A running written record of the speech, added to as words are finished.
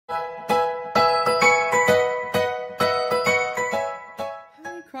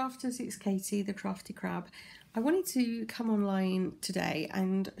crafters, it's Katie the Crafty Crab. I wanted to come online today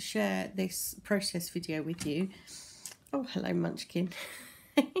and share this process video with you. Oh, hello Munchkin.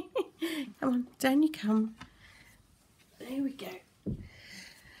 Come on, down you come. There we go.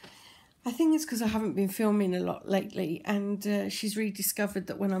 I think it's because I haven't been filming a lot lately, and she's rediscovered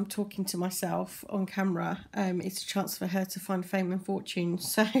that when I'm talking to myself on camera, it's a chance for her to find fame and fortune.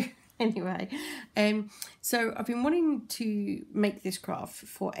 So anyway, so I've been wanting to make this craft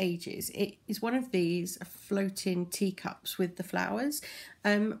for ages. It is one of these floating teacups with the flowers.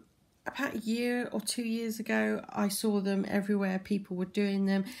 About a year or 2 years ago, I saw them everywhere. People were doing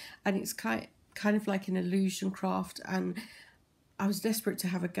them, and it's kind of like an illusion craft, and I was desperate to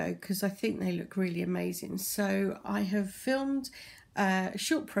have a go because I think they look really amazing. So I have filmed a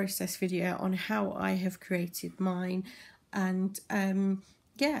short process video on how I have created mine, and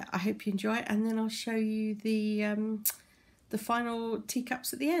yeah, I hope you enjoy it, and then I'll show you the final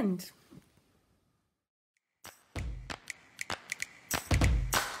teacups at the end.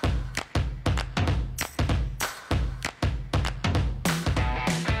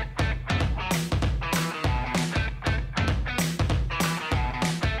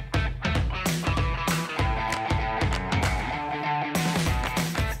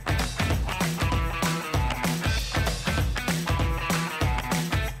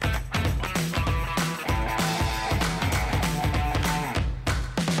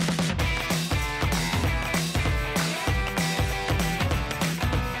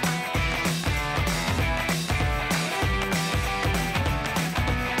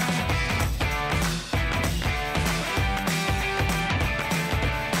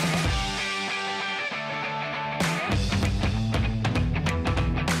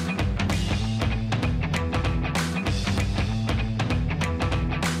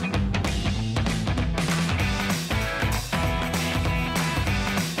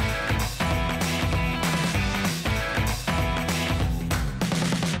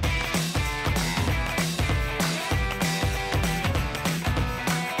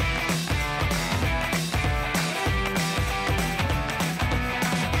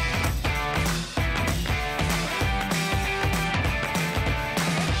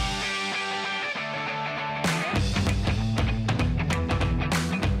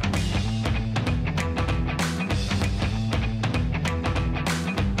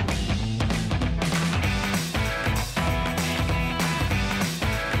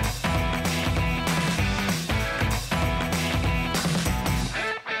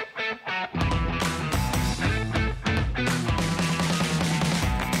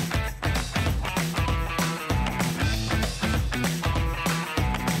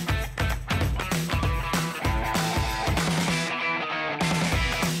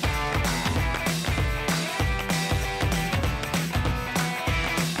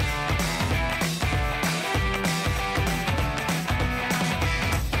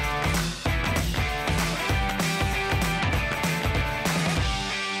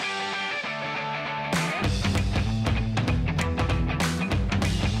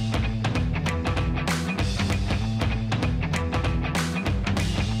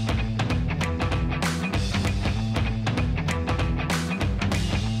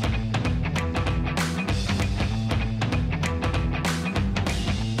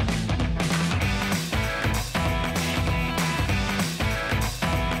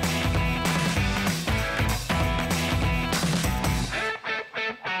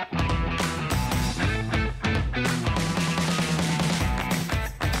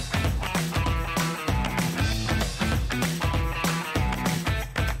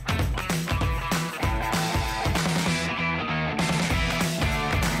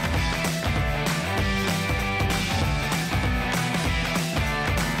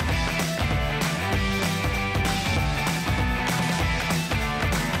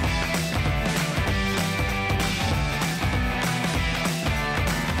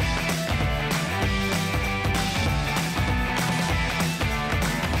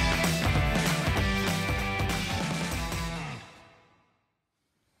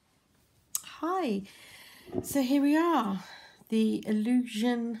 Hi, so here we are, the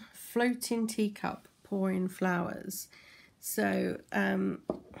illusion floating teacup pouring flowers. So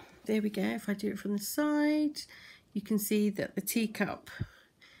there we go. If I do it from the side, you can see that the teacup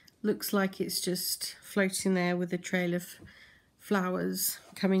looks like it's just floating there with a trail of flowers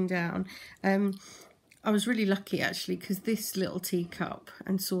coming down. I was really lucky actually, because this little teacup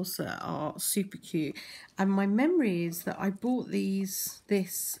and saucer are super cute, and my memory is that I bought this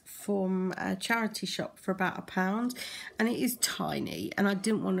from a charity shop for about £1, and it is tiny, and I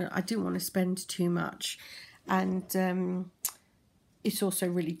didn't want to spend too much, and it's also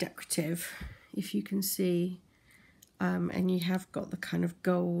really decorative, if you can see, and you have got the kind of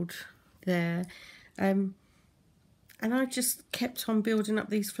gold there. And I just kept on building up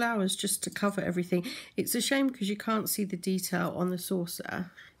these flowers just to cover everything. It's a shame because you can't see the detail on the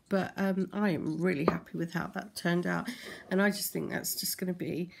saucer, but I am really happy with how that turned out, and I just think that's just going to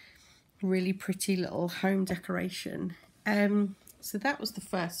be a really pretty little home decoration. So that was the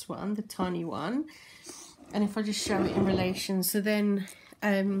first one, the tiny one, and if I just show it in relation, so then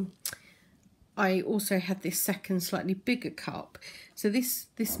I also had this second slightly bigger cup. So this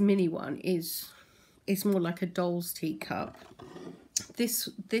mini one is more like a doll's teacup. This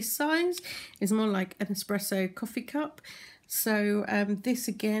size is more like an espresso coffee cup. So this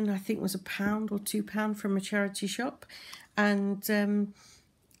again I think was £1 or £2 from a charity shop, and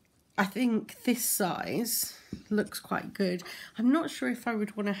I think this size looks quite good. I'm not sure if I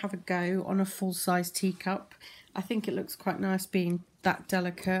would want to have a go on a full-size teacup. I think it looks quite nice being that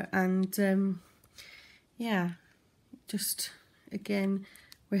delicate, and yeah, just again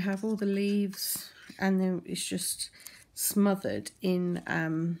we have all the leaves, and then it's just smothered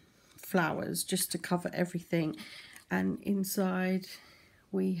in flowers just to cover everything. And inside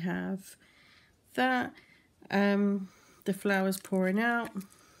we have that, the flowers pouring out.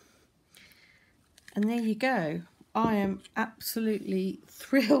 And there you go. I am absolutely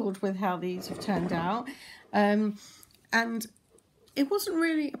thrilled with how these have turned out. And it wasn't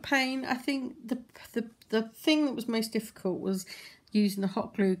really a pain. I think the thing that was most difficult was using the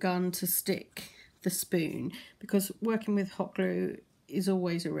hot glue gun to stick the spoon, because working with hot glue is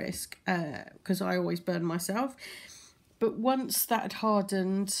always a risk, because I always burn myself. But once that had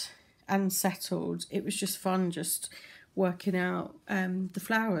hardened and settled, it was just fun just working out the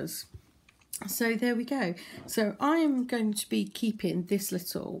flowers. So there we go. So I am going to be keeping this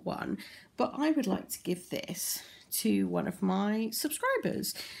little one, but I would like to give this to one of my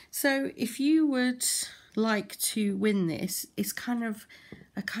subscribers. So if you would like to win this, it's kind of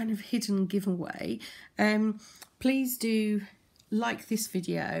a hidden giveaway. Please do like this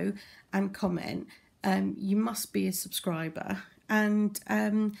video and comment. You must be a subscriber, and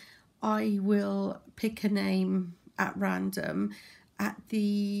I will pick a name at random at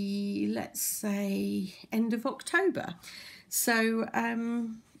the, let's say, end of October. So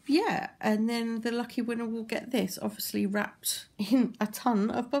yeah, and then the lucky winner will get this, obviously wrapped in a ton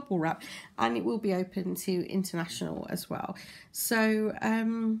of bubble wrap, and it will be open to international as well. So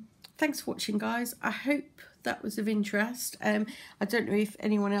thanks for watching, guys. I hope that was of interest. I don't know if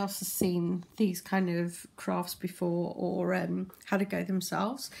anyone else has seen these kind of crafts before, or how to go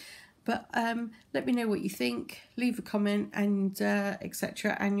themselves. But let me know what you think, leave a comment, and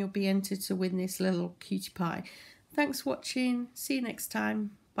etc. And you'll be entered to win this little cutie pie. Thanks for watching. See you next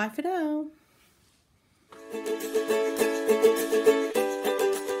time. Bye for now.